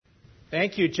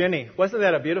Thank you, Jenny. Wasn't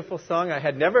that a beautiful song? I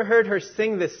had never heard her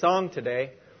sing this song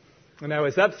today. And I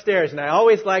was upstairs, and I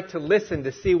always like to listen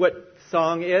to see what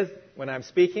song is when I'm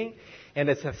speaking. And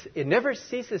it never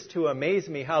ceases to amaze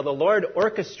me how the Lord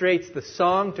orchestrates the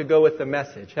song to go with the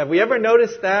message. Have we ever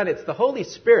noticed that? It's the Holy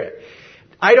Spirit.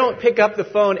 I don't pick up the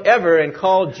phone ever and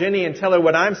call Jenny and tell her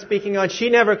what I'm speaking on. She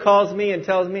never calls me and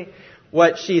tells me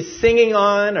what she's singing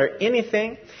on or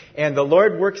anything. And the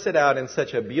Lord works it out in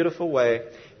such a beautiful way.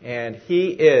 And He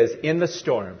is in the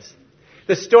storms.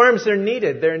 The storms are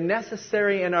needed. They're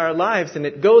necessary in our lives. And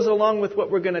it goes along with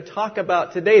what we're going to talk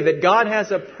about today, that God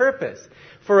has a purpose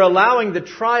for allowing the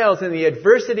trials and the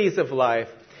adversities of life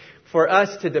for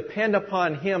us to depend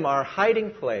upon Him, our hiding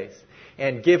place,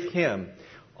 and give Him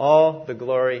all the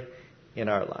glory in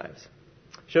our lives.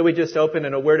 Shall we just open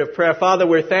in a word of prayer? Father,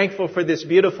 we're thankful for this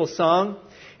beautiful song.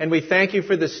 And we thank you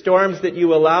for the storms that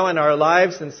you allow in our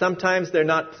lives. And sometimes they're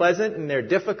not pleasant and they're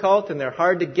difficult and they're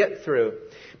hard to get through.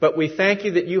 But we thank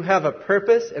you that you have a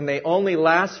purpose and they only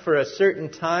last for a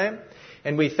certain time.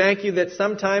 And we thank you that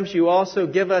sometimes you also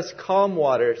give us calm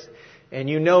waters. And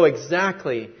you know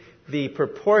exactly the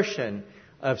proportion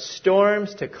of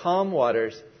storms to calm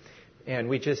waters. And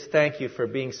we just thank you for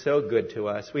being so good to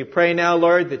us. We pray now,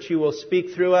 Lord, that you will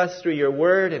speak through us through your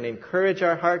word and encourage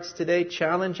our hearts today,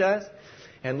 challenge us.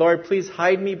 And Lord, please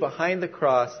hide me behind the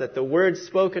cross, that the words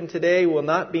spoken today will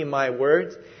not be my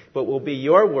words, but will be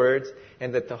your words,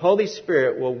 and that the Holy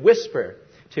Spirit will whisper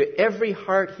to every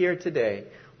heart here today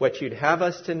what you'd have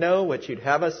us to know, what you'd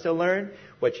have us to learn,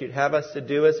 what you'd have us to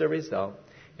do as a result.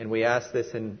 And we ask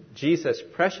this in Jesus'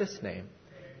 precious name.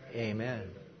 Amen.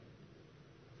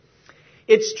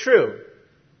 It's true.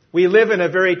 We live in a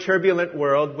very turbulent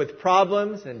world with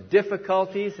problems and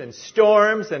difficulties and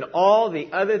storms and all the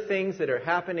other things that are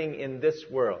happening in this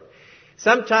world.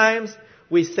 Sometimes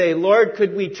we say, Lord,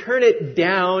 could we turn it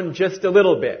down just a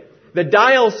little bit? The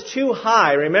dial's too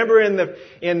high. Remember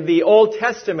in the Old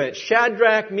Testament,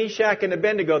 Shadrach, Meshach, and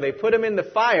Abednego, they put them in the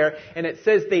fire and it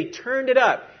says they turned it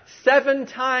up 7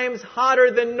 times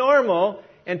hotter than normal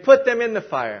and put them in the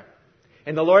fire.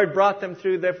 And the Lord brought them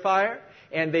through their fire.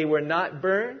 And they were not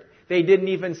burned. They didn't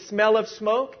even smell of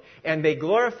smoke. And they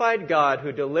glorified God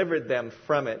who delivered them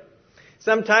from it.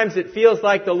 Sometimes it feels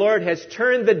like the Lord has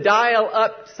turned the dial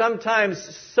up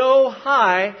sometimes so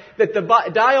high that the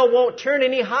dial won't turn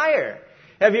any higher.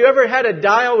 Have you ever had a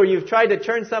dial where you've tried to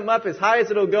turn something up as high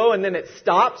as it'll go and then it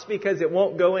stops because it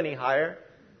won't go any higher?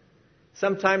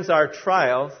 Sometimes our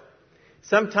trials,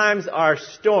 sometimes our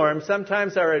storms,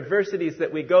 sometimes our adversities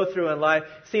that we go through in life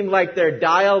seem like they're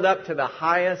dialed up to the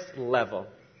highest level.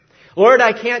 Lord,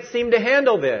 I can't seem to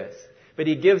handle this. But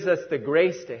He gives us the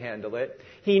grace to handle it.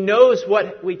 He knows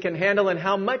what we can handle and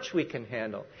how much we can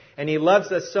handle. And He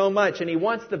loves us so much and He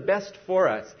wants the best for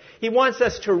us. He wants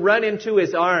us to run into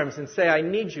His arms and say, I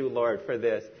need you, Lord, for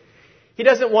this. He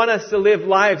doesn't want us to live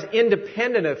lives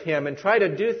independent of Him and try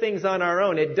to do things on our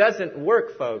own. It doesn't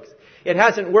work, folks. It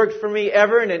hasn't worked for me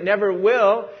ever and it never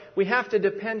will. We have to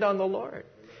depend on the Lord.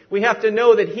 We have to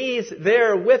know that He's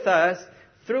there with us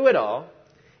through it all.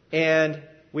 And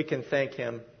we can thank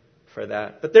Him for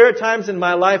that. But there are times in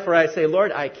my life where I say,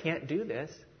 Lord, I can't do this.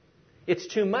 It's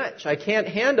too much. I can't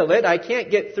handle it. I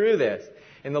can't get through this.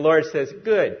 And the Lord says,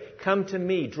 good, come to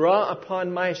me. Draw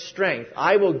upon my strength.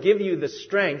 I will give you the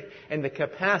strength and the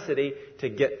capacity to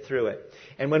get through it.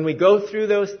 And when we go through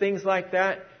those things like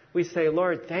that, we say,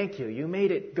 Lord, thank you. You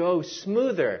made it go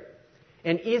smoother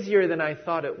and easier than I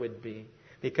thought it would be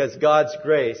because God's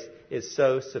grace is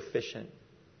so sufficient.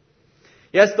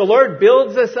 Yes, the Lord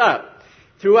builds us up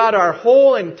throughout our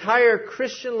whole entire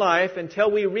Christian life until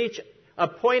we reach a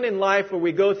point in life where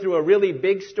we go through a really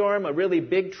big storm, a really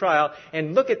big trial.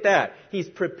 And look at that. He's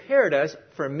prepared us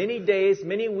for many days,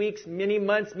 many weeks, many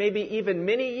months, maybe even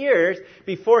many years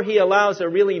before He allows a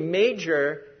really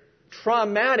major,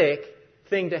 traumatic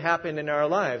thing to happen in our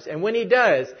lives. And when He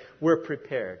does, we're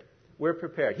prepared. We're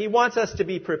prepared. He wants us to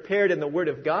be prepared in the Word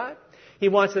of God. He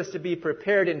wants us to be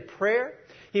prepared in prayer.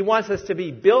 He wants us to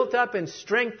be built up and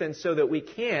strengthened so that we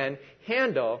can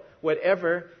handle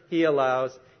whatever He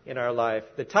allows in our life.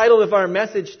 The title of our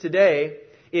message today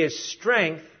is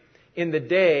Strength in the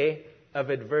Day of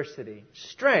Adversity.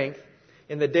 Strength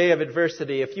in the Day of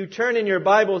Adversity. If you turn in your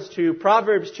Bibles to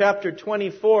Proverbs chapter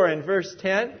 24 and verse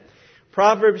 10.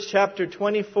 Proverbs chapter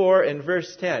 24 and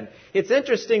verse 10. It's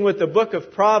interesting with the book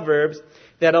of Proverbs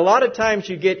that a lot of times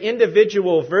you get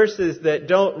individual verses that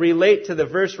don't relate to the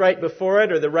verse right before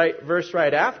it or the right verse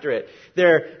right after it.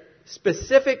 They're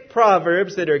specific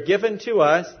proverbs that are given to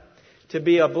us to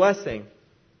be a blessing.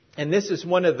 And this is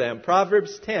one of them.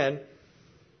 Proverbs 10,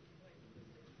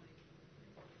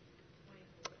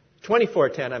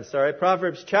 24:10,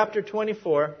 Proverbs chapter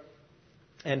 24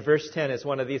 and verse 10 is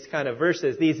one of these kind of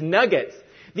verses, these nuggets,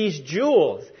 these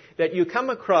jewels that you come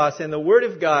across in the Word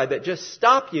of God that just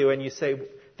stop you and you say,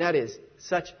 that is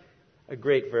such a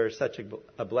great verse, such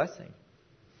a blessing.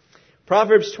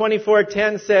 Proverbs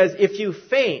 24:10 says, if you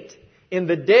faint in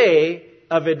the day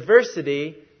of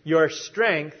adversity, your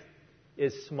strength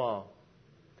is small.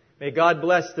 May God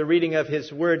bless the reading of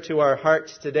His Word to our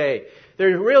hearts today.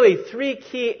 There are really three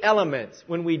key elements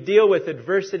when we deal with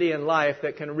adversity in life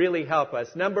that can really help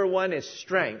us. Number one is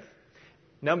strength.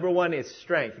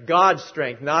 God's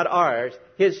strength, not ours.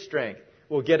 His strength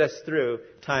will get us through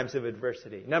times of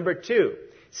adversity. Number two,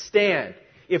 stand.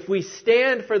 If we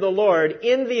stand for the Lord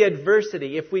in the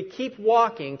adversity, if we keep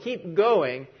walking, keep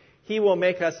going, He will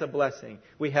make us a blessing.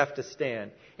 We have to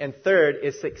stand. And third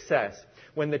is success.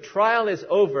 When the trial is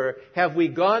over, have we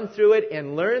gone through it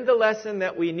and learned the lesson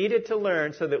that we needed to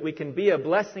learn so that we can be a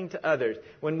blessing to others?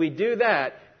 When we do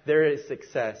that, there is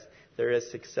success. There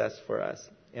is success for us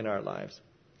in our lives.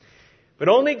 But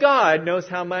only God knows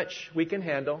how much we can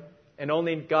handle, and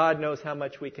only God knows how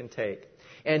much we can take.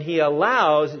 And He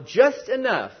allows just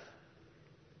enough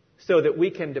so that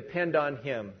we can depend on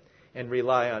Him and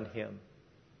rely on Him.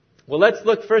 Well, let's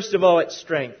look first of all at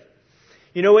strength.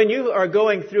 You know, when you are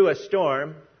going through a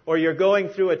storm, or you're going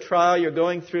through a trial, you're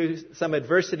going through some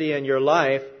adversity in your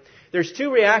life, there's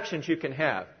two reactions you can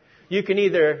have. You can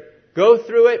either go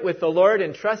through it with the Lord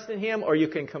and trust in Him, or you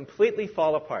can completely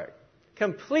fall apart.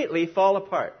 Completely fall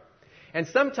apart. And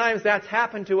sometimes that's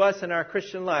happened to us in our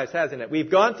Christian lives, hasn't it? We've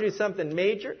gone through something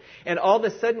major, and all of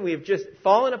a sudden we've just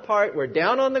fallen apart. We're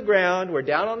down on the ground, we're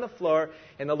down on the floor,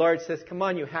 and the Lord says, come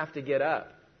on, you have to get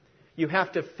up. You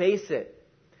have to face it.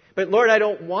 But Lord, I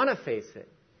don't want to face it.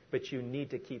 But you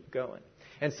need to keep going.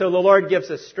 And so the Lord gives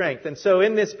us strength. And so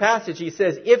in this passage He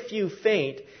says, if you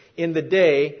faint in the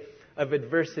day of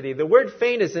adversity. The word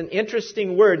faint is an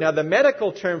interesting word. Now the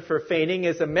medical term for fainting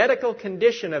is a medical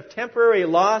condition of temporary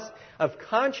loss of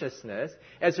consciousness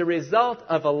as a result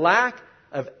of a lack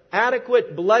of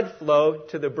adequate blood flow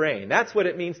to the brain. That's what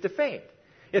it means to faint.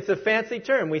 It's a fancy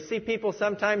term. We see people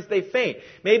sometimes they faint.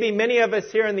 Maybe many of us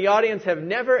here in the audience have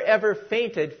never ever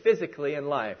fainted physically in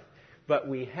life, but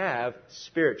we have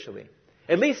spiritually.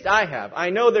 At least I have. I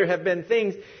know there have been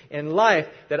things in life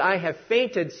that I have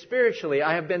fainted spiritually.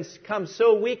 I have become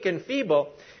so weak and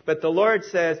feeble, but the Lord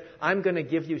says, I'm going to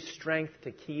give you strength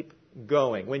to keep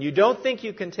going. When you don't think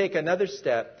you can take another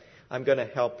step, I'm going to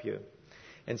help you.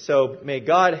 And so may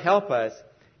God help us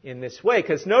in this way.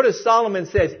 Because notice Solomon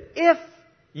says, if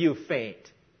you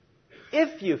faint.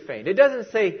 If you faint. It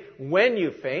doesn't say when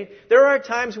you faint. There are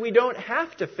times we don't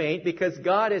have to faint because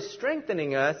God is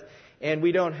strengthening us and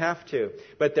we don't have to.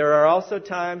 But there are also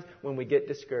times when we get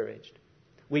discouraged.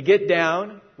 We get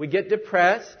down, we get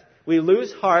depressed, we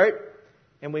lose heart,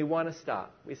 and we want to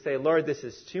stop. We say, Lord, this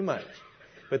is too much.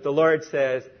 But the Lord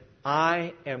says,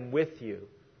 I am with you.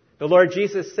 The Lord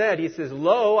Jesus said, He says,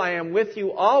 lo, I am with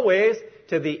you always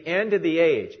to the end of the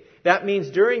age. That means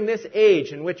during this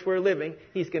age in which we're living,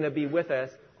 He's going to be with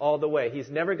us all the way. He's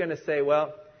never going to say,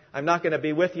 well, I'm not going to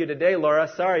be with you today,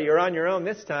 Laura. Sorry, you're on your own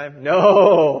this time.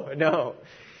 No.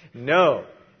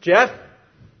 Jeff,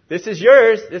 this is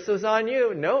yours. This was on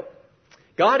you. Nope.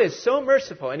 God is so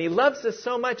merciful, and He loves us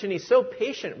so much, and He's so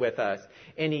patient with us,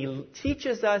 and He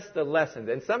teaches us the lessons.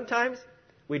 And sometimes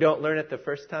we don't learn it the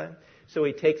first time, so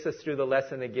He takes us through the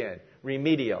lesson again.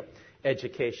 Remedial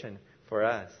education for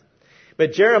us.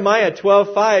 But Jeremiah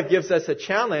 12:5 gives us a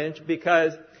challenge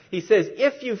because he says,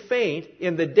 if you faint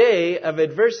in the day of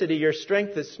adversity, your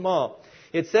strength is small.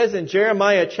 It says in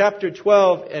Jeremiah chapter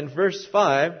 12 and verse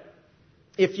 5,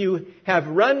 if you have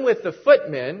run with the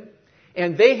footmen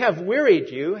and they have wearied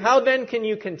you, how then can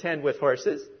you contend with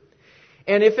horses?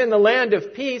 And if in the land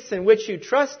of peace in which you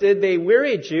trusted they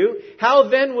wearied you, how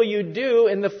then will you do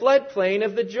in the floodplain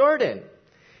of the Jordan?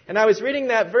 And I was reading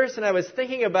that verse and I was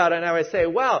thinking about it and I would say,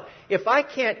 wow, if I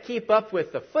can't keep up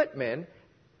with the footmen,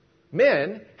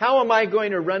 how am I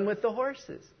going to run with the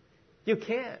horses? You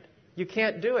can't. You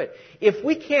can't do it. If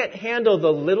we can't handle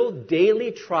the little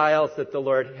daily trials that the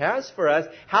Lord has for us,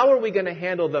 how are we going to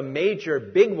handle the major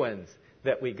big ones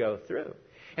that we go through?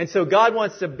 And so God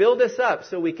wants to build us up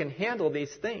so we can handle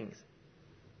these things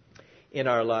in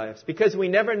our lives. Because we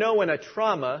never know when a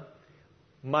trauma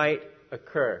might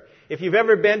occur. If you've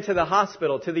ever been to the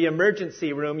hospital, to the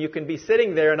emergency room, you can be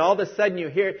sitting there and all of a sudden you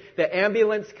hear the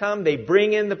ambulance come, they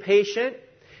bring in the patient,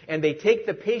 and they take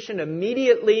the patient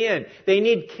immediately in. They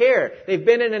need care. They've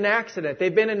been in an accident.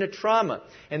 They've been in a trauma,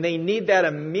 and they need that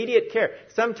immediate care.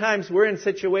 Sometimes we're in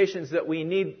situations that we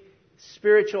need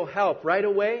spiritual help right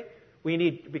away. We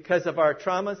need, because of our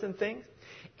traumas and things.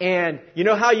 And you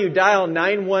know how you dial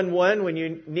 911 when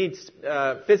you need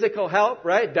physical help,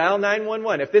 right? Dial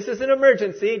 911. If this is an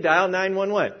emergency, dial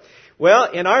 911.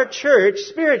 Well, in our church,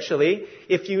 spiritually,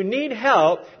 if you need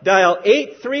help, dial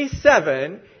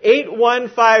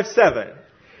 837-8157.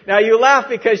 Now you laugh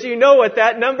because you know what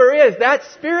that number is. That's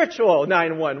spiritual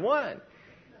 911.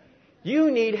 You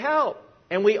need help.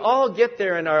 And we all get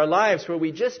there in our lives where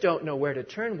we just don't know where to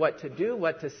turn, what to do,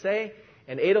 what to say.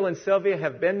 And Adel and Sylvia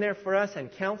have been there for us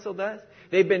and counseled us.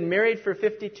 They've been married for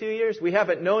 52 years. We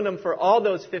haven't known them for all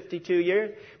those 52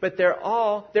 years. But they're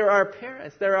our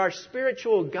parents. They're our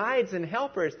spiritual guides and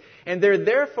helpers. And they're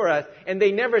there for us. And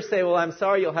they never say, well, I'm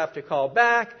sorry, you'll have to call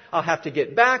back. I'll have to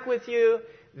get back with you.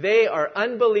 They are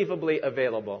unbelievably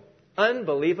available.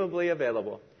 Unbelievably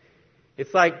available.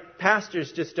 It's like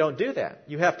pastors just don't do that.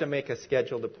 You have to make a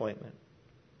scheduled appointment.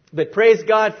 But praise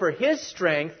God for His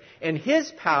strength and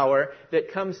His power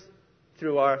that comes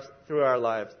through our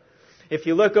lives. If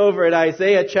you look over at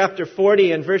Isaiah chapter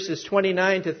 40 and verses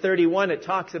 29 to 31, it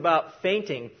talks about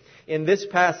fainting in this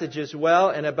passage as well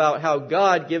and about how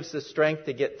God gives the strength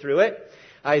to get through it.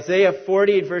 Isaiah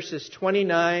 40 verses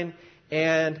 29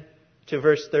 and to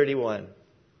verse 31.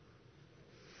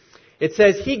 It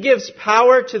says, He gives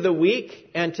power to the weak,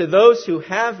 and to those who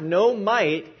have no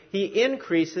might, He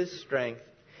increases strength.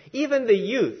 Even the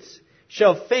youths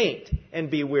shall faint and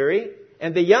be weary,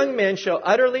 and the young men shall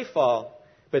utterly fall.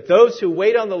 But those who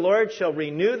wait on the Lord shall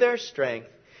renew their strength.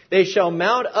 They shall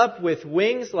mount up with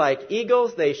wings like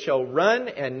eagles. They shall run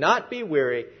and not be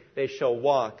weary. They shall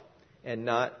walk and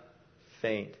not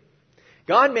faint.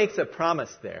 God makes a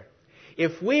promise there.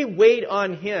 If we wait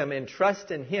on Him and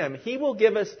trust in Him, He will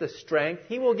give us the strength.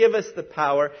 He will give us the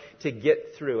power to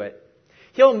get through it.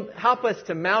 He'll help us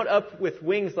to mount up with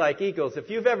wings like eagles. If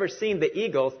you've ever seen the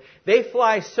eagles, they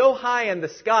fly so high in the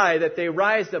sky that they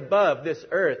rise above this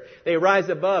earth. They rise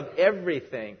above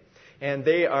everything. And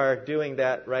they are doing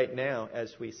that right now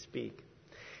as we speak.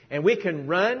 And we can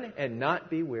run and not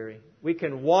be weary. We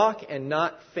can walk and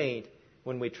not faint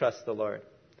when we trust the Lord.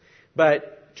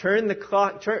 But turn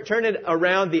it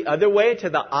around the other way to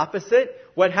the opposite.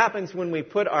 What happens when we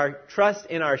put our trust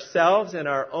in ourselves and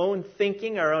our own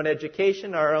thinking, our own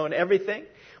education, our own everything?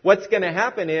 What's going to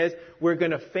happen is we're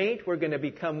going to faint, we're going to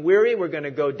become weary, we're going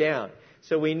to go down.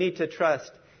 So we need to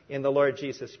trust in the Lord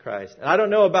Jesus Christ. And I don't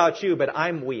know about you, but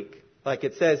I'm weak. Like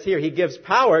it says here, He gives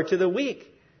power to the weak.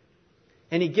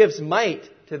 And He gives might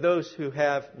to those who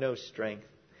have no strength.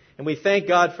 And we thank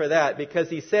God for that because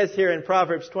He says here in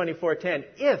Proverbs 24:10,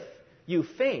 if you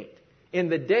faint in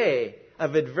the day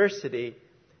of adversity,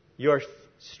 your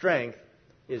strength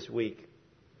is weak.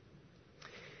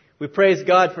 We praise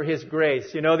God for His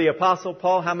grace. You know the Apostle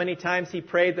Paul, how many times he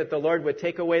prayed that the Lord would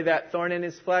take away that thorn in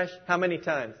his flesh? How many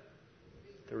times?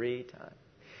 3 times.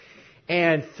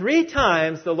 And 3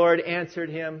 times the Lord answered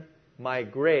him, my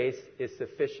grace is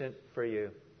sufficient for you.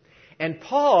 And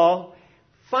Paul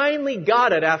finally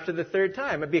got it after the 3rd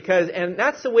time. And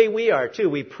that's the way we are too.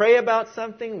 We pray about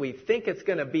something, we think it's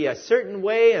going to be a certain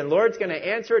way, and Lord's going to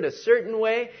answer it a certain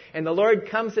way, and the Lord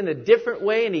comes in a different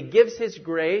way, and He gives His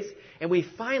grace, and we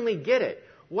finally get it.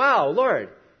 Wow, Lord,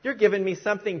 You're giving me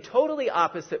something totally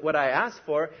opposite what I asked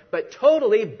for, but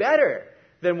totally better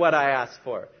than what I asked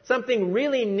for. Something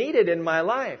really needed in my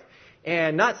life,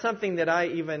 and not something that I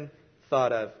even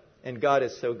thought of. And God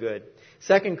is so good.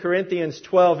 2 Corinthians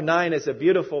 12:9 is a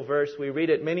beautiful verse. We read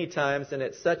it many times, and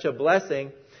it's such a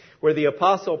blessing, where the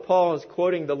Apostle Paul is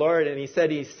quoting the Lord, and he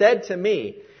said to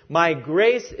me, my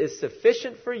grace is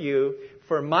sufficient for you,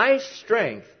 for my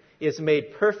strength is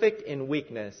made perfect in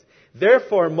weakness.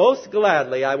 Therefore, most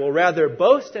gladly, I will rather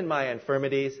boast in my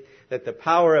infirmities, that the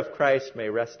power of Christ may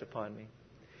rest upon me.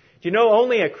 Do you know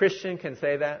only a Christian can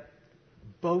say that?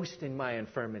 Boast in my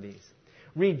infirmities.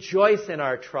 Rejoice in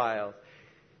our trials.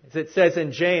 As it says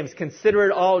in James, consider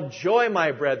it all joy,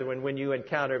 my brethren, when you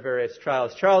encounter various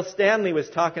trials. Charles Stanley was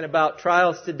talking about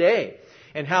trials today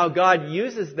and how God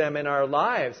uses them in our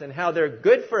lives and how they're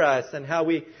good for us and how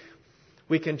we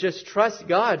can just trust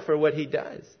God for what He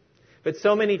does. But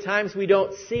so many times we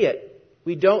don't see it.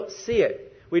 We don't see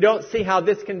it. We don't see how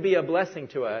this can be a blessing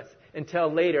to us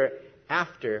until later,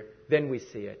 after, then we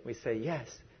see it. We say, yes,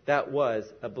 that was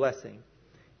a blessing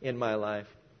in my life.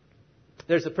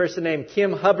 There's a person named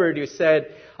Kim Hubbard who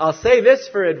said, I'll say this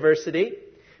for adversity.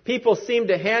 People seem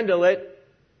to handle it,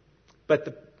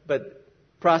 but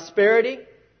prosperity,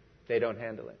 they don't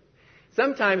handle it.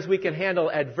 Sometimes we can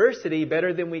handle adversity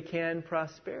better than we can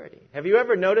prosperity. Have you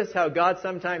ever noticed how God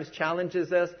sometimes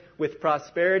challenges us with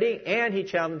prosperity and He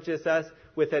challenges us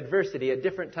with adversity at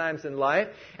different times in life?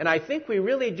 And I think we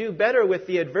really do better with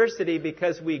the adversity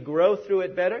because we grow through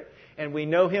it better and we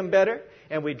know Him better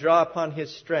and we draw upon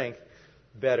His strength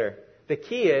better. The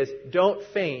key is don't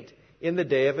faint in the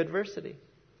day of adversity.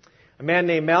 A man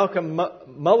named Malcolm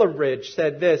Mulleridge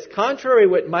said this, "Contrary to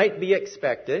what might be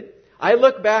expected, I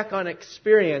look back on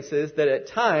experiences that at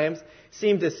times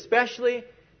seemed especially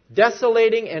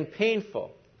desolating and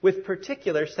painful with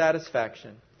particular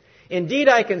satisfaction. Indeed,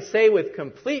 I can say with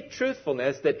complete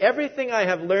truthfulness that everything I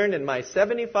have learned in my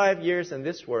 75 years in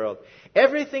this world,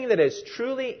 everything that has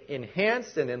truly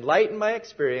enhanced and enlightened my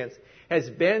experience, has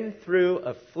been through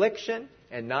affliction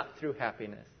and not through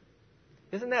happiness."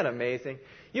 Isn't that amazing?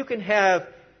 You can have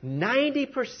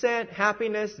 90%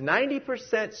 happiness,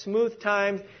 90% smooth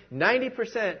times,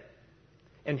 90%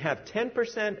 and have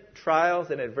 10% trials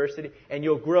and adversity, and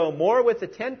you'll grow more with the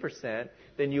 10%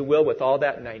 than you will with all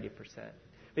that 90%.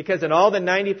 Because in all the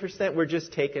 90%, we're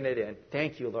just taking it in.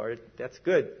 Thank you, Lord. That's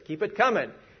good. Keep it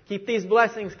coming. Keep these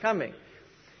blessings coming.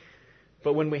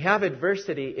 But when we have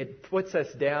adversity, it puts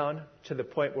us down to the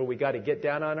point where we got to get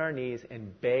down on our knees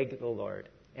and beg the Lord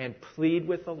and plead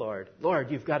with the Lord. Lord,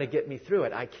 you've got to get me through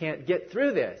it. I can't get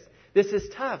through this. This is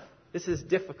tough. This is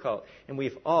difficult. And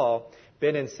we've all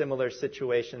been in similar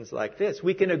situations like this.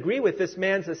 We can agree with this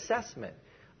man's assessment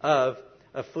of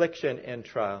affliction and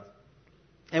trial.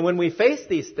 And when we face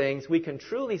these things, we can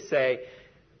truly say,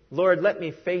 Lord, let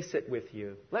me face it with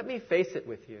you. Let me face it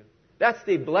with you. That's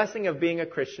the blessing of being a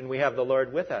Christian. We have the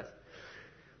Lord with us.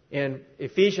 In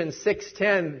Ephesians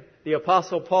 6:10, the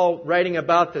Apostle Paul, writing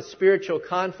about the spiritual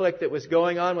conflict that was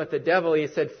going on with the devil, he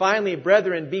said, "Finally,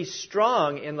 brethren, be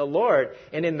strong in the Lord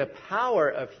and in the power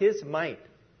of His might."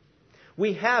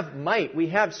 We have might, we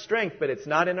have strength, but it's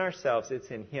not in ourselves,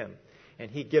 it's in Him. And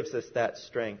He gives us that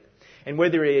strength. And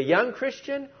whether you're a young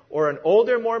Christian or an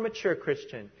older, more mature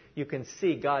Christian, you can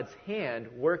see God's hand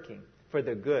working for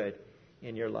the good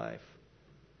in your life.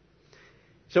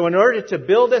 So in order to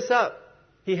build us up,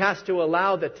 He has to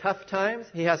allow the tough times,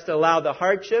 He has to allow the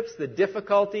hardships, the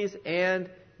difficulties, and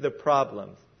the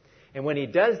problems. And when He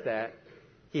does that,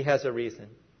 He has a reason.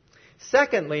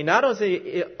 Secondly, not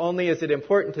only is it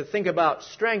important to think about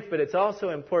strength, but it's also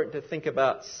important to think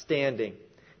about standing,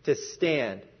 to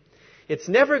stand. It's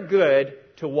never good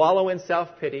to wallow in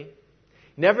self-pity.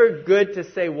 Never good to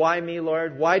say, why me,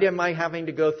 Lord? Why am I having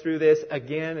to go through this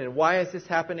again? And why is this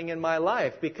happening in my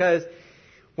life? Because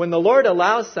when the Lord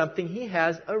allows something, He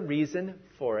has a reason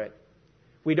for it.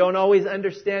 We don't always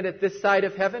understand it this side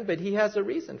of heaven, but He has a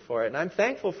reason for it. And I'm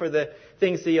thankful for the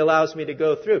things that He allows me to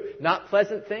go through. Not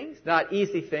pleasant things, not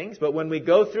easy things, but when we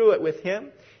go through it with Him,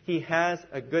 He has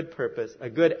a good purpose, a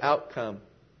good outcome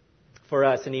for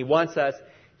us, and He wants us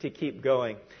to keep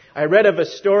going. I read of a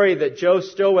story that Joe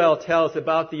Stowell tells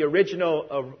about the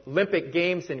original Olympic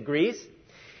Games in Greece.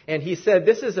 And he said,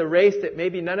 this is a race that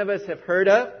maybe none of us have heard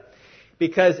of,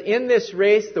 because in this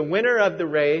race, the winner of the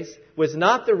race was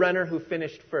not the runner who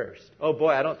finished first. Oh boy,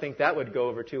 I don't think that would go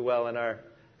over too well in our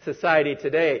society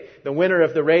today. The winner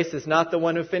of the race is not the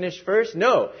one who finished first?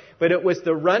 No, but it was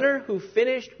the runner who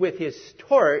finished with his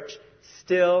torch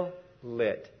still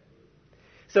lit.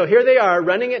 So here they are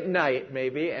running at night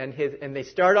maybe, and they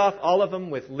start off all of them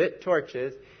with lit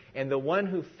torches, and the one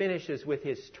who finishes with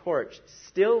his torch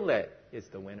still lit is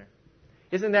the winner.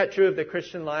 Isn't that true of the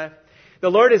Christian life? The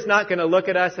Lord is not going to look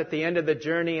at us at the end of the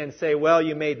journey and say, well,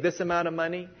 you made this amount of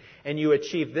money, and you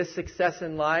achieved this success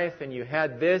in life, and you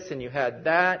had this, and you had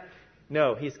that.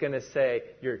 No, He's going to say,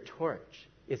 your torch,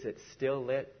 is it still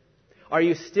lit? Are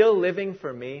you still living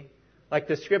for me? Like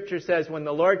the Scripture says, when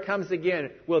the Lord comes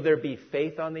again, will there be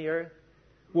faith on the earth?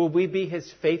 Will we be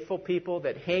His faithful people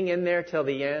that hang in there till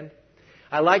the end?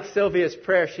 I like Sylvia's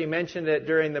prayer. She mentioned it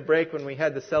during the break when we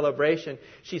had the celebration.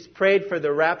 She's prayed for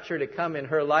the rapture to come in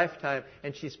her lifetime,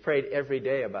 and she's prayed every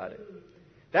day about it.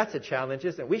 That's a challenge,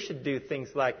 isn't it? We should do things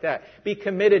like that. Be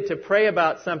committed to pray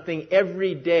about something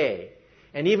every day.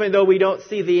 And even though we don't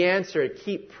see the answer,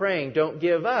 keep praying. Don't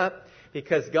give up,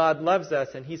 because God loves us,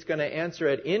 and He's going to answer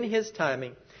it in His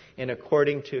timing and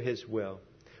according to His will.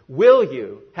 Will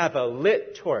you have a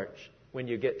lit torch when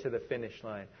you get to the finish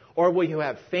line? Or will you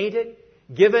have fainted,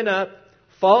 given up,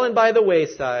 fallen by the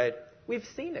wayside? We've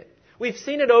seen it. We've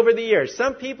seen it over the years.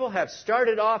 Some people have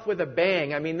started off with a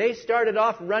bang. I mean, they started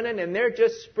off running and they're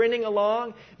just sprinting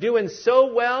along, doing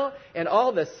so well, and all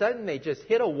of a sudden they just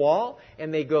hit a wall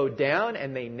and they go down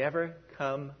and they never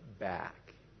come back.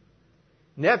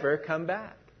 Never come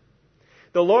back.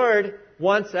 The Lord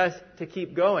wants us to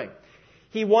keep going.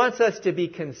 He wants us to be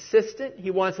consistent.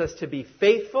 He wants us to be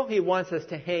faithful. He wants us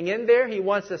to hang in there. He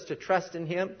wants us to trust in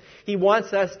Him. He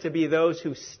wants us to be those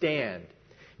who stand,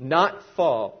 not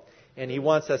fall. And He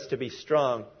wants us to be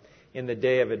strong in the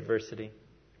day of adversity.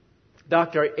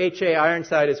 Dr. H.A.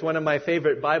 Ironside is one of my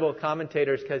favorite Bible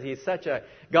commentators because he's such a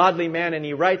godly man and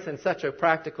he writes in such a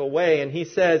practical way. And he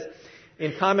says,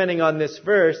 in commenting on this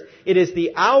verse, it is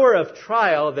the hour of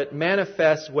trial that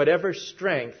manifests whatever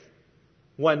strength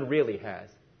one really has.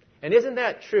 And isn't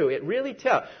that true? It really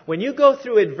tells. When you go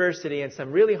through adversity and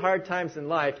some really hard times in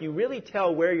life, you really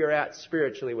tell where you're at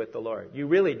spiritually with the Lord. You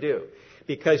really do.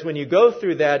 Because when you go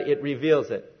through that, it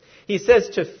reveals it. He says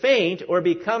to faint or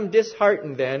become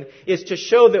disheartened then is to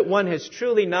show that one has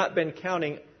truly not been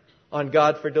counting on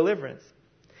God for deliverance.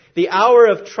 The hour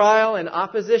of trial and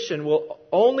opposition will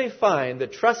only find the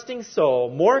trusting soul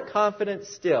more confident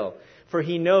still, for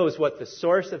he knows what the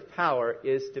source of power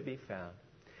is to be found.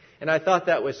 And I thought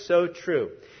that was so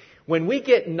true. When we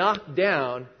get knocked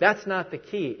down, that's not the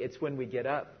key. It's when we get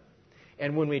up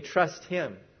and when we trust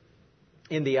Him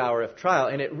in the hour of trial.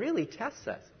 And it really tests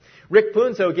us. Rick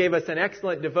Punzo gave us an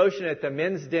excellent devotion at the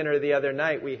men's dinner the other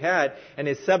night we had, and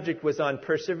his subject was on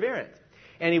perseverance.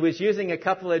 And he was using a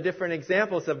couple of different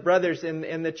examples of brothers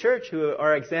in the church who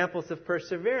are examples of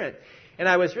perseverance. And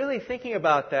I was really thinking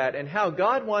about that and how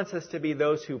God wants us to be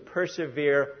those who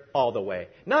persevere all the way.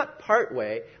 Not part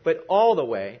way, but all the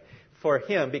way for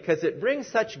Him, because it brings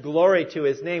such glory to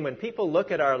His name when people look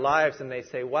at our lives and they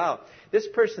say, wow, this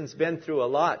person's been through a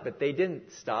lot, but they didn't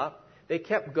stop. They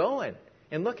kept going.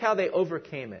 And look how they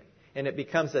overcame it. And it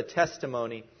becomes a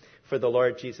testimony for the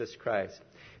Lord Jesus Christ.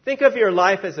 Think of your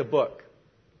life as a book.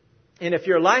 And if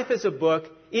your life is a book,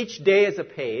 each day is a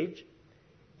page,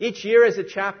 each year is a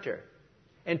chapter.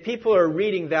 And people are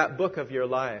reading that book of your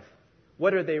life.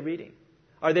 What are they reading?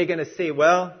 Are they going to say,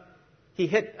 well, he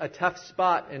hit a tough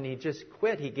spot and he just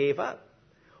quit, he gave up?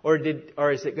 Or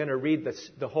is it going to read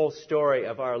the whole story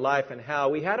of our life and how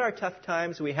we had our tough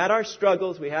times, we had our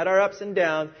struggles, we had our ups and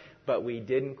downs, but we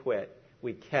didn't quit.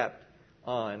 We kept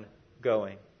on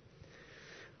going.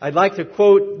 I'd like to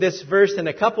quote this verse in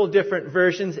a couple different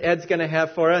versions Ed's going to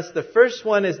have for us. The first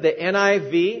one is the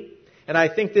NIV, and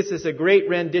I think this is a great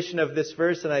rendition of this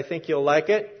verse, and I think you'll like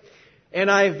it.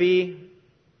 NIV,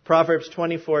 Proverbs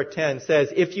 24:10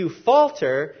 says, "If you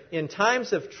falter in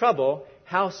times of trouble,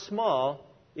 how small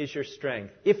is your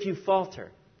strength?" If you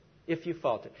falter. If you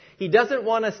falter. He doesn't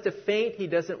want us to faint. He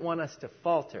doesn't want us to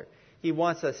falter. He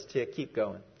wants us to keep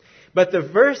going. But the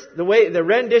verse, the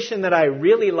rendition that I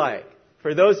really like,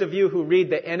 for those of you who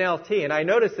read the NLT, and I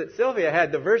noticed that Sylvia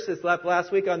had the verses left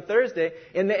last week on Thursday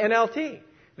in the NLT.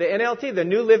 The NLT, the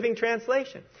New Living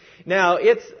Translation. Now,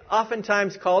 it's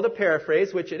oftentimes called a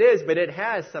paraphrase, which it is, but it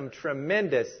has some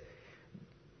tremendous,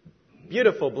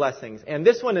 beautiful blessings. And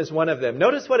this one is one of them.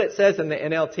 Notice what it says in the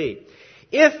NLT.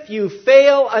 If you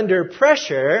fail under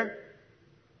pressure,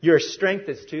 your strength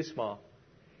is too small.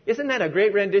 Isn't that a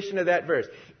great rendition of that verse?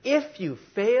 If you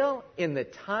fail in the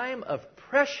time of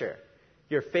pressure,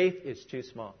 your faith is too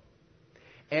small.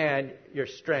 And your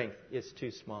strength is too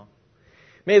small.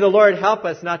 May the Lord help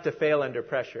us not to fail under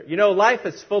pressure. You know, life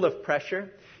is full of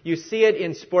pressure. You see it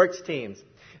in sports teams.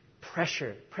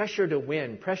 Pressure to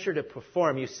win, pressure to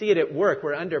perform. You see it at work.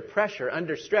 We're under pressure,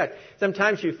 under stress.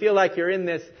 Sometimes you feel like you're in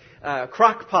this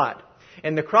crock pot.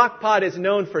 And the crock pot is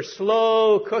known for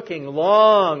slow cooking,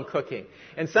 long cooking.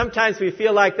 And sometimes we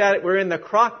feel like that we're in the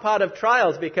crock pot of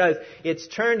trials because it's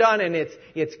turned on and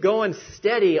it's going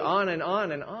steady on and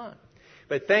on and on.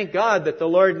 But thank God that the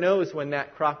Lord knows when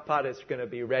that crock pot is going to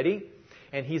be ready.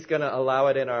 And He's going to allow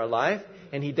it in our life.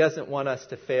 And He doesn't want us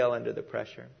to fail under the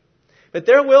pressure. But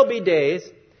there will be days,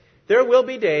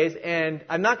 and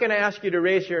I'm not going to ask you to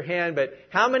raise your hand, but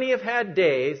how many have had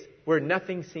days where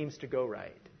nothing seems to go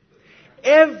right?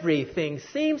 Everything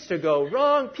seems to go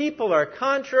wrong. People are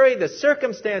contrary. The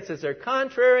circumstances are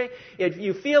contrary. If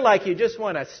you feel like you just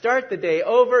want to start the day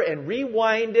over and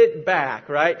rewind it back,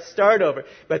 right? Start over.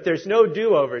 But there's no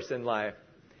do-overs in life.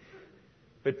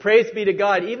 But praise be to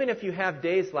God, even if you have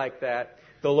days like that,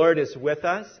 the Lord is with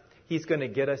us. He's going to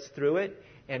get us through it.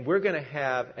 And we're going to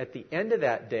have, at the end of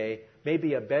that day,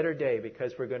 maybe a better day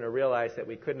because we're going to realize that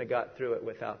we couldn't have got through it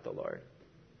without the Lord.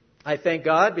 I thank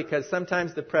God because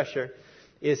sometimes the pressure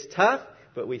is tough,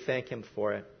 but we thank Him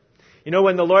for it. You know,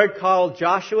 when the Lord called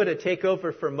Joshua to take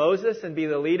over for Moses and be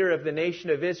the leader of the nation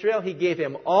of Israel, He gave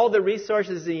him all the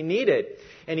resources he needed.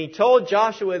 And He told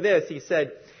Joshua this. He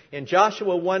said in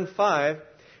Joshua 1:5,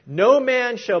 "No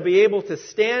man shall be able to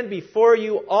stand before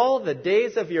you all the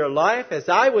days of your life. As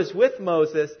I was with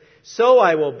Moses, so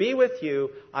I will be with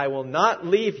you. I will not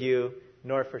leave you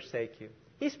nor forsake you."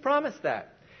 He's promised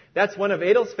that. That's one of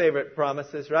Adel's favorite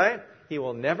promises, right? He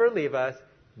will never leave us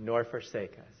nor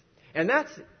forsake us. And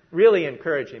that's really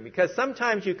encouraging because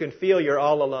sometimes you can feel you're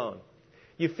all alone.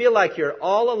 You feel like you're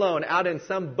all alone out in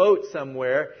some boat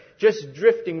somewhere, just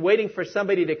drifting, waiting for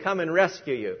somebody to come and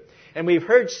rescue you. And we've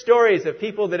heard stories of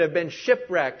people that have been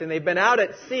shipwrecked and they've been out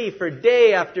at sea for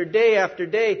day after day after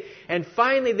day. And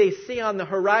finally they see on the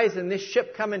horizon this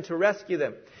ship coming to rescue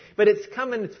them. But it's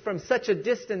coming from such a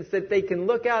distance that they can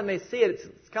look out and they see it.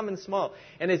 It's coming small.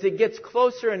 And as it gets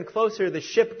closer and closer, the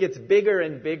ship gets bigger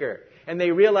and bigger. And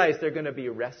they realize they're going to be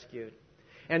rescued.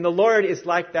 And the Lord is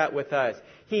like that with us.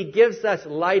 He gives us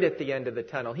light at the end of the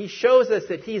tunnel. He shows us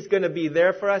that He's going to be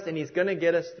there for us and He's going to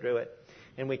get us through it.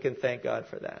 And we can thank God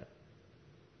for that.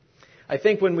 I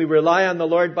think when we rely on the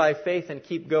Lord by faith and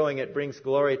keep going, it brings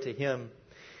glory to Him.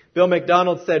 Bill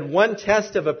MacDonald said, one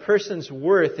test of a person's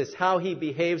worth is how he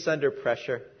behaves under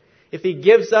pressure. If he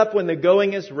gives up when the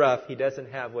going is rough, he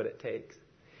doesn't have what it takes.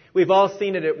 We've all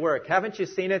seen it at work. Haven't you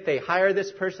seen it? They hire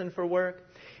this person for work,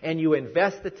 and you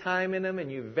invest the time in them, and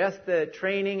you invest the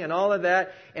training and all of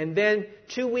that, and then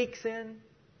 2 weeks in,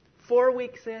 4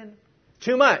 weeks in,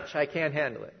 too much, I can't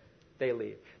handle it. They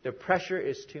leave. The pressure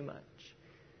is too much.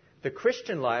 The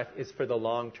Christian life is for the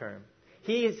long term.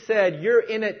 He said, you're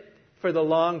in it for the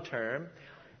long term,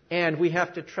 and we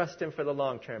have to trust Him for the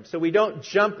long term. So we don't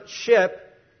jump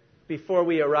ship before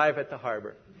we arrive at the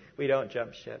harbor. We don't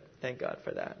jump ship. Thank God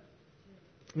for that.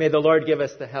 May the Lord give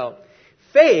us the help.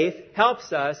 Faith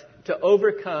helps us to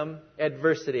overcome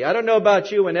adversity. I don't know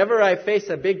about you, whenever I face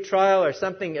a big trial or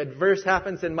something adverse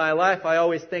happens in my life, I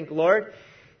always think, Lord,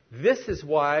 this is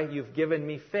why You've given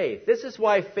me faith. This is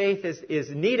why faith is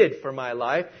needed for my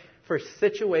life, for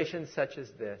situations such as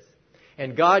this.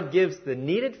 And God gives the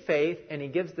needed faith and He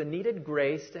gives the needed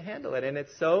grace to handle it. And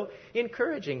it's so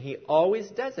encouraging. He always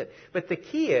does it. But the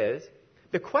key is,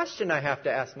 the question I have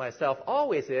to ask myself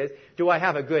always is, do I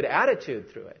have a good attitude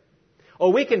through it?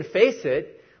 Oh, we can face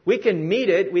it. We can meet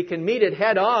it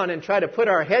head on and try to put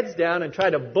our heads down and try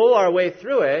to bull our way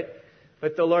through it.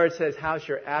 But the Lord says, how's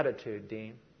your attitude,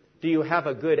 Dean? Do you have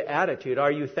a good attitude?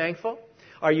 Are you thankful?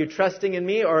 Are you trusting in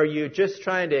me? Or are you just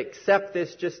trying to accept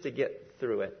this just to get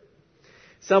through it?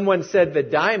 Someone said the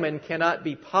diamond cannot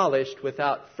be polished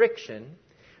without friction,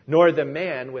 nor the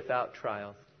man without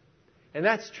trials. And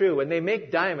that's true. When they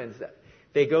make diamonds,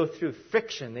 they go through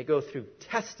friction, they go through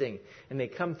testing, and they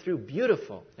come through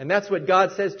beautiful. And that's what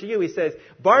God says to you. He says,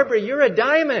 Barbara, you're a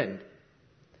diamond.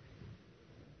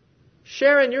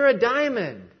 Sharon, you're a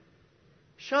diamond.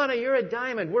 Shauna, you're a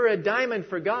diamond. We're a diamond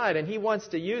for God, and He wants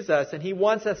to use us, and He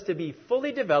wants us to be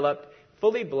fully developed,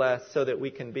 fully blessed, so that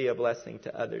we can be a blessing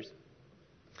to others.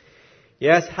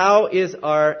 Yes, how is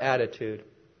our attitude?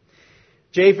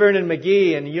 J. Vernon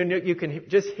McGee, and you can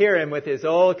just hear him with his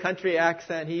old country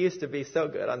accent. He used to be so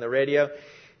good on the radio.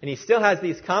 And he still has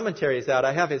these commentaries out.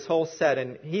 I have his whole set.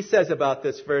 And he says about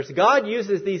this verse, God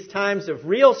uses these times of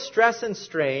real stress and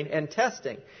strain and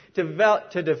testing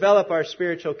to develop our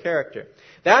spiritual character.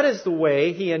 That is the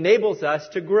way He enables us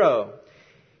to grow.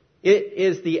 It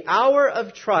is the hour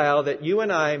of trial that you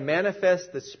and I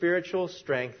manifest the spiritual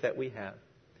strength that we have.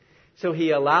 So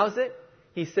He allows it.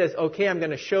 He says, okay, I'm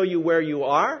going to show you where you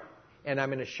are, and I'm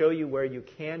going to show you where you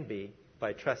can be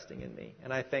by trusting in me.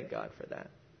 And I thank God for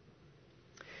that.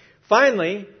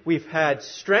 Finally, we've had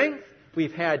strength,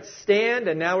 we've had stand,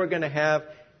 and now we're going to have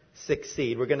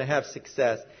succeed. We're going to have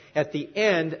success at the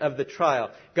end of the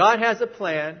trial. God has a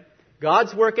plan.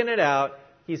 God's working it out.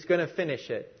 He's going to finish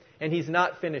it. And He's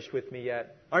not finished with me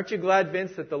yet. Aren't you glad,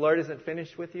 Vince, that the Lord isn't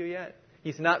finished with you yet?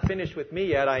 He's not finished with me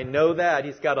yet. I know that.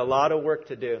 He's got a lot of work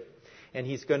to do. And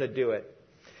He's going to do it.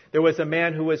 There was a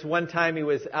man who was one time, he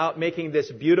was out making this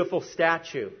beautiful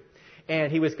statue.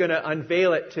 And he was going to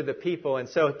unveil it to the people.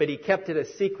 But he kept it a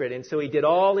secret. And so he did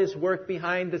all his work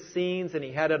behind the scenes and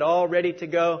he had it all ready to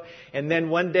go. And then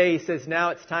one day he says, now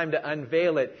it's time to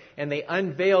unveil it. And they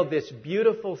unveiled this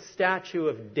beautiful statue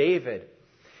of David.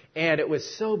 And it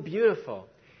was so beautiful.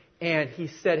 And they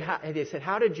said,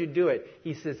 how did you do it?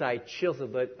 He says, I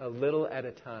chiseled it a little at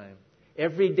a time.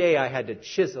 Every day I had to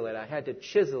chisel it. I had to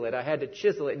chisel it. I had to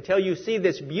chisel it until you see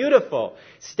this beautiful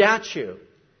statue.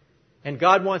 And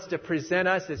God wants to present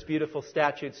us as beautiful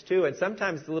statues too. And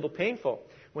sometimes it's a little painful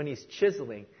when He's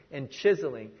chiseling and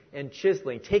chiseling and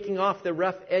chiseling, taking off the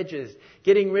rough edges,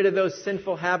 getting rid of those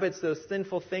sinful habits, those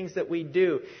sinful things that we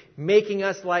do, making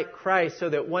us like Christ so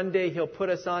that one day He'll put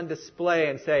us on display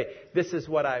and say, this is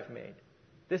what I've made.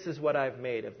 This is what I've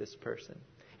made of this person.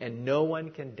 And no one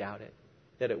can doubt it,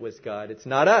 that it was God. It's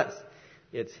not us.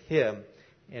 It's Him,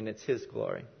 and it's His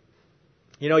glory.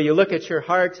 You know, you look at your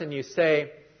hearts and you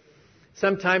say,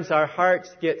 Sometimes our hearts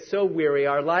get so weary,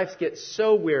 our lives get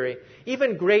so weary.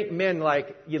 Even great men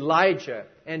like Elijah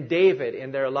and David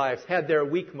in their lives had their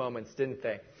weak moments, didn't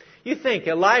they? You think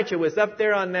Elijah was up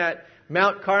there on that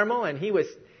Mount Carmel and he was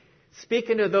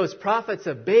speaking to those prophets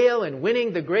of Baal and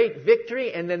winning the great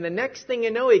victory, and then the next thing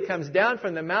you know, he comes down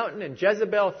from the mountain and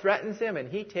Jezebel threatens him and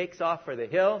he takes off for the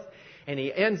hills and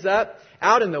he ends up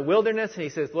out in the wilderness and he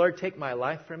says, Lord, take my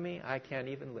life from me. I can't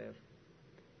even live.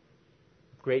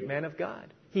 Great man of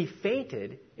God. He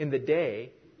fainted in the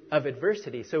day of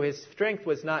adversity, so his strength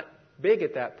was not big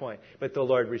at that point. But the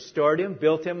Lord restored him,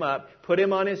 built him up, put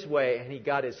him on his way, and he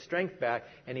got his strength back,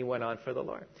 and he went on for the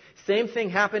Lord. Same thing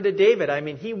happened to David. I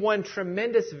mean, he won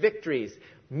tremendous victories,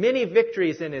 many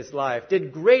victories in his life,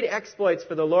 did great exploits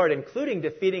for the Lord, including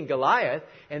defeating Goliath,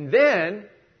 and then,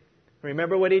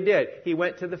 remember what he did? He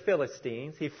went to the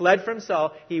Philistines. He fled from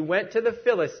Saul. He went to the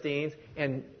Philistines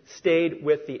and stayed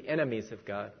with the enemies of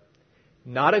God.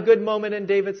 Not a good moment in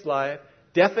David's life.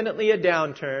 Definitely a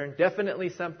downturn. Definitely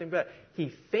something bad.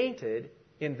 He fainted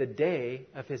in the day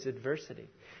of his adversity.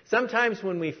 Sometimes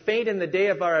when we faint in the day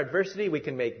of our adversity, we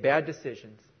can make bad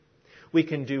decisions. We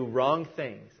can do wrong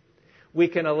things. We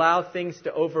can allow things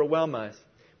to overwhelm us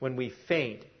when we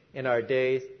faint in our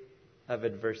days of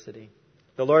adversity.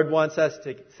 The Lord wants us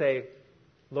to say,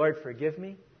 Lord, forgive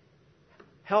me.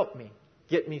 Help me.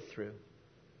 Get me through.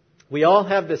 We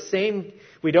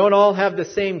don't all have the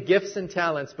same gifts and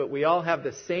talents, but we all have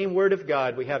the same Word of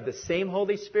God. We have the same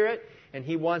Holy Spirit, and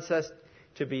He wants us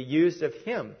to be used of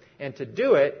Him. And to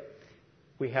do it,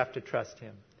 we have to trust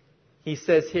Him. He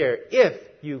says here, if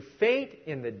you faint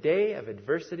in the day of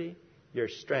adversity, your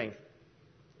strength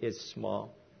is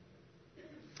small.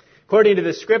 According to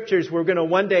the Scriptures, we're going to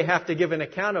one day have to give an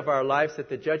account of our lives at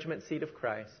the judgment seat of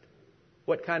Christ.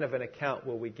 What kind of an account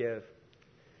will we give?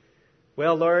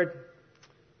 Well, Lord,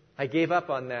 I gave up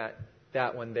on that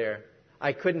one there.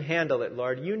 I couldn't handle it,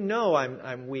 Lord. You know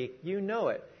I'm weak. You know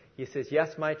it. He says,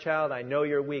 yes, my child, I know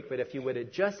you're weak, but if you would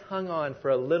have just hung on for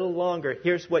a little longer,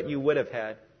 here's what you would have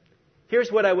had. Here's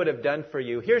what I would have done for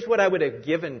you. Here's what I would have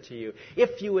given to you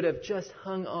if you would have just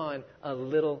hung on a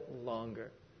little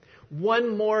longer.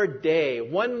 One more day,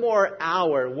 one more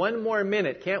hour, one more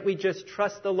minute. Can't we just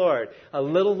trust the Lord a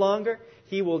little longer?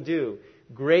 He will do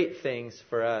great things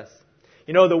for us.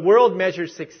 You know, the world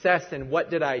measures success in what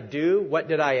did I do? What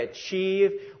did I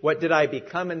achieve? What did I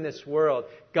become in this world?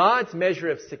 God's measure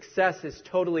of success is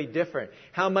totally different.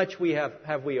 How much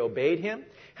have we obeyed Him?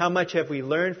 How much have we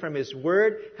learned from His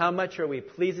Word? How much are we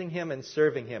pleasing Him and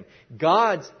serving Him?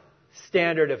 God's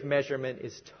standard of measurement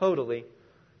is totally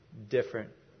different.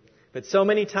 But so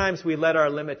many times we let our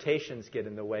limitations get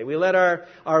in the way. We let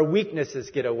our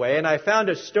weaknesses get away. And I found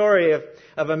a story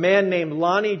of a man named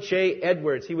Lonnie J.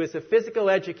 Edwards. He was a physical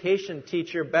education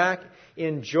teacher back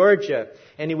in Georgia.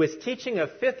 And he was teaching a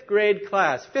fifth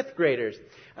graders,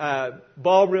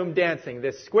 ballroom dancing.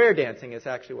 This square dancing is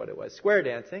actually what it was, square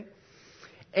dancing.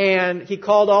 And he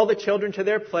called all the children to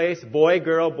their place, boy,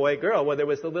 girl, boy, girl. Well, there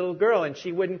was the little girl and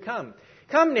she wouldn't come.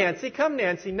 Come, Nancy, come,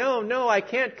 Nancy. No, I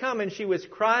can't come. And she was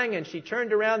crying and she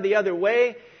turned around the other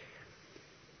way.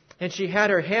 And she had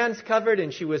her hands covered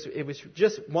and it was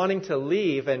just wanting to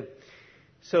leave. And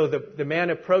so the man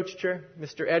approached her,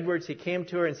 Mr. Edwards. He came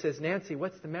to her and says, Nancy,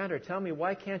 what's the matter? Tell me,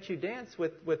 why can't you dance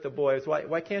with the boys?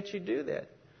 Why can't you do that?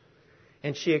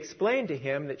 And she explained to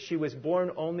him that she was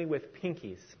born only with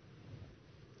pinkies.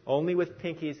 Only with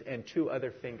pinkies and 2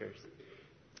 other fingers.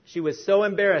 She was so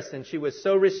embarrassed and she was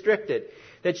so restricted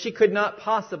that she could not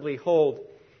possibly hold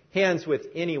hands with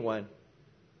anyone.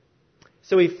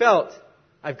 So he felt,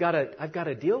 I've got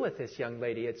to deal with this young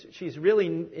lady. She's really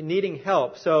needing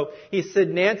help. So he said,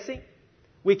 Nancy,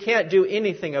 we can't do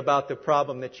anything about the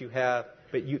problem that you have,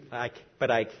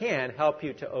 but I can help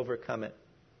you to overcome it.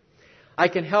 I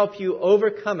can help you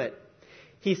overcome it.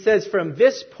 He says, from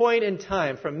this point in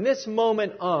time, from this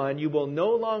moment on, you will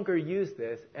no longer use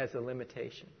this as a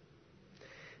limitation.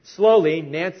 Slowly,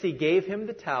 Nancy gave him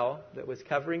the towel that was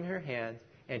covering her hands,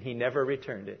 and he never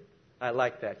returned it. I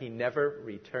like that. He never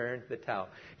returned the towel.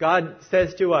 God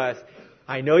says to us,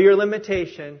 I know your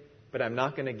limitation, but I'm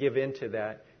not going to give in to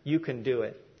that. You can do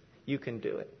it. You can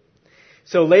do it.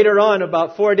 So later on,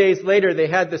 about 4 days later, they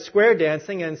had the square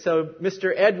dancing, and so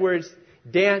Mr. Edwards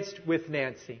danced with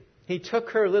Nancy. He took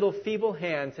her little feeble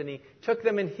hands and he took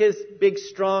them in his big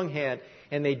strong hand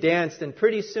and they danced, and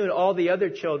pretty soon all the other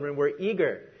children were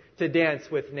eager to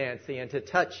dance with Nancy and to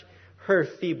touch her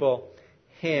feeble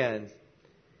hands.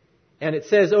 And it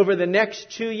says over the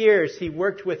next 2 years he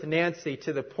worked with Nancy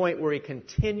to the point where he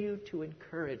continued to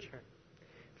encourage her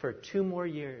for 2 more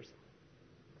years.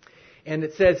 And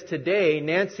it says today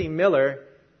Nancy Miller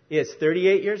is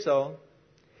 38 years old.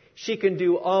 She can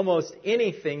do almost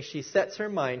anything she sets her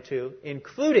mind to,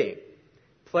 including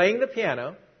playing the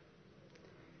piano,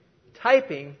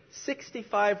 typing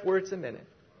 65 words a minute,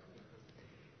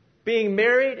 being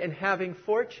married and having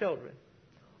 4 children,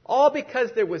 all because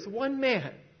there was one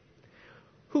man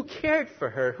who cared for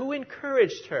her, who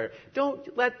encouraged her.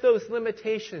 Don't let those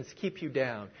limitations keep you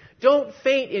down. Don't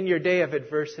faint in your day of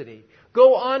adversity.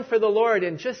 Go on for the Lord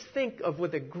and just think of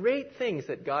what the great things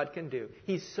that God can do.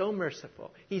 He's so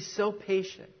merciful. He's so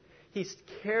patient. He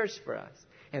cares for us.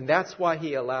 And that's why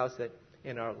He allows it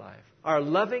in our life. Our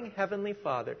loving Heavenly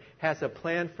Father has a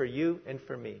plan for you and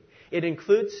for me. It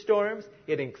includes storms.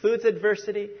 It includes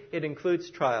adversity. It includes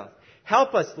trials.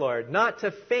 Help us, Lord, not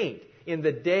to faint in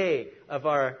the day of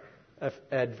our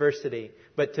adversity,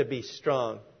 but to be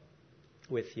strong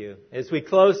with you. As we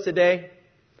close today,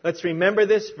 let's remember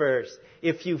this verse.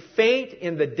 If you faint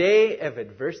in the day of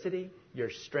adversity,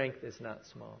 your strength is not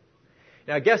small.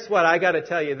 Now, guess what? I got to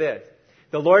tell you this.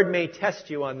 The Lord may test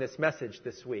you on this message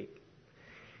this week.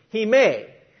 He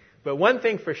may. But one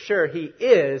thing for sure, He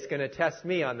is going to test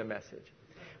me on the message.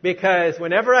 Because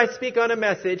whenever I speak on a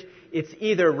message, it's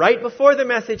either right before the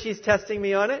message He's testing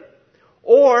me on it,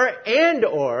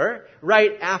 or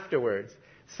right afterwards.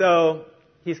 So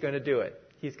He's going to do it.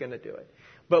 He's going to do it.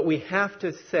 But we have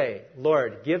to say,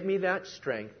 Lord, give me that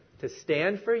strength to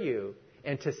stand for You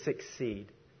and to succeed.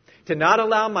 To not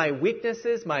allow my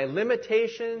weaknesses, my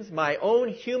limitations, my own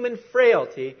human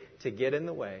frailty to get in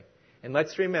the way. And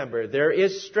let's remember, there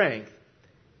is strength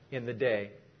in the day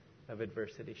of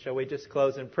adversity. Shall we just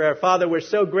close in prayer? Father, we're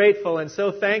so grateful and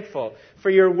so thankful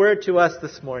for Your word to us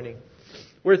this morning.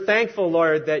 We're thankful,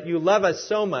 Lord, that You love us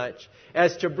so much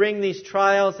as to bring these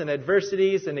trials and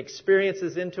adversities and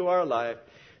experiences into our life.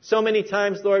 So many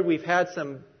times, Lord, we've had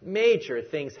some major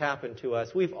things happen to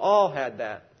us. We've all had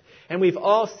that. And we've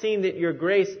all seen that Your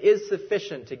grace is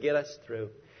sufficient to get us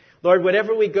through. Lord,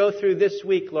 whatever we go through this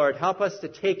week, Lord, help us to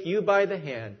take You by the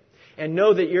hand and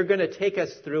know that You're going to take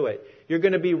us through it. You're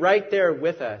going to be right there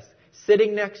with us,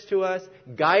 sitting next to us,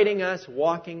 guiding us,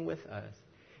 walking with us.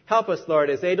 Help us, Lord,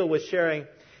 as Adel was sharing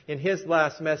in his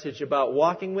last message about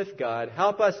walking with God.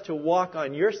 Help us to walk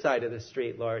on Your side of the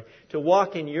street, Lord, to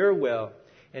walk in Your will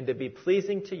and to be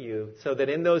pleasing to You so that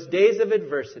in those days of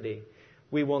adversity,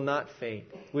 we will not faint.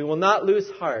 We will not lose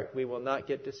heart. We will not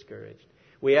get discouraged.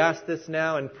 We ask this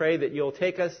now and pray that You'll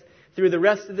take us through the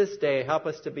rest of this day. Help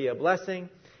us to be a blessing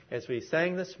as we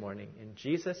sang this morning. In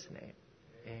Jesus' name,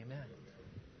 amen.